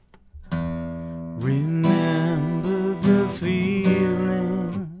Remember the feeling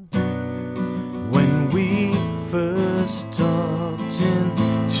when we first talked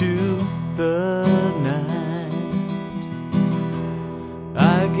into the night.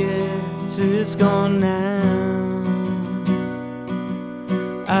 I guess it's gone now.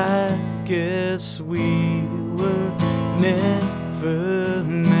 I guess we were never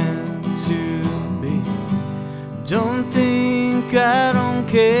meant to be. Don't think I don't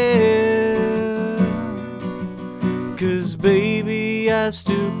care, 'cause baby I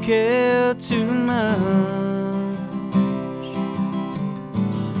still care too much.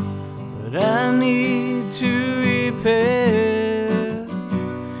 But I need to repair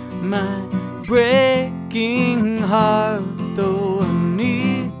my breaking heart, though I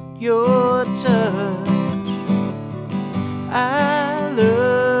need your touch. I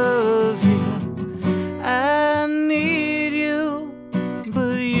love you, I need you,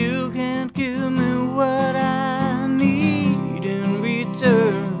 but you can't give me what I need in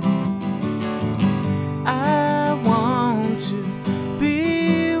return. I want to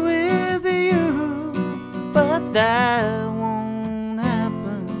be with you, but that won't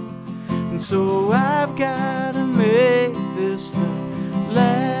happen. And so I've gotta make this the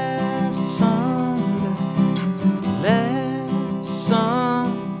last song, the last song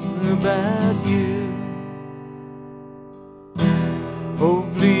about you. Oh,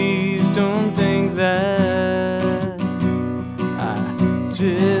 please don't think that I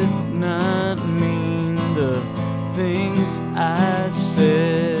did not mean the things I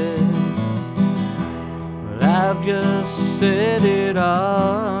said, but I've just said it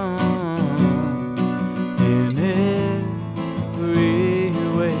all in every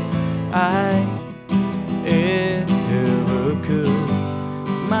way I ever could.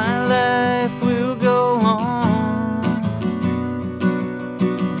 My life will go on,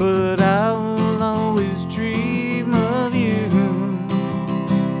 but I will always dream of you.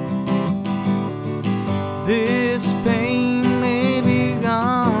 This pain may be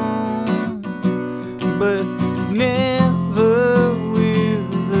gone, but never will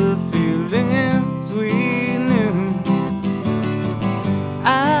the feelings we knew.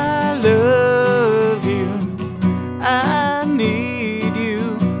 I love you, I need you,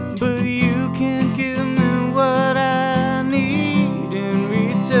 but you can't give me what I need in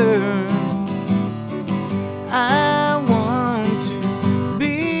return. I want to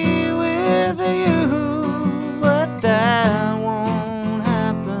be with you, but that won't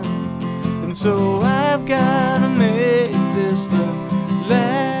happen. And so I've gotta make this the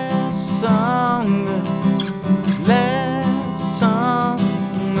last song, the last song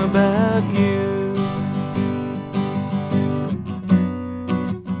about you.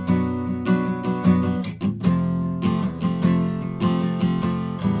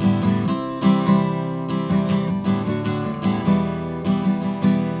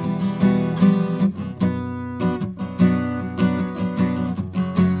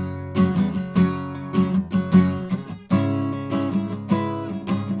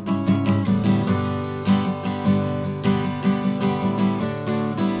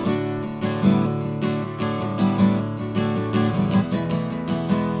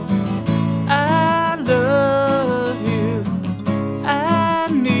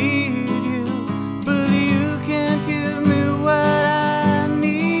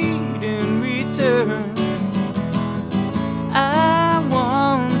 I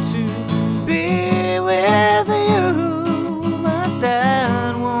want to be with you, but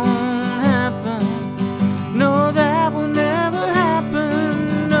that won't happen. No, that will never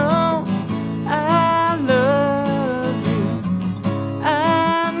happen. No, I love you,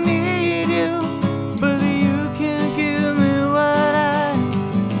 I need you, but you can't give me what I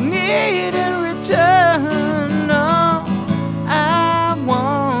need in return. No, I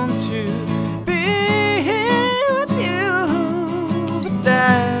want to be with you, but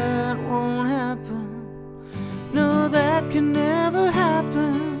that won't happen. No, that can never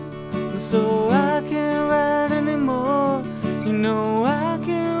happen. So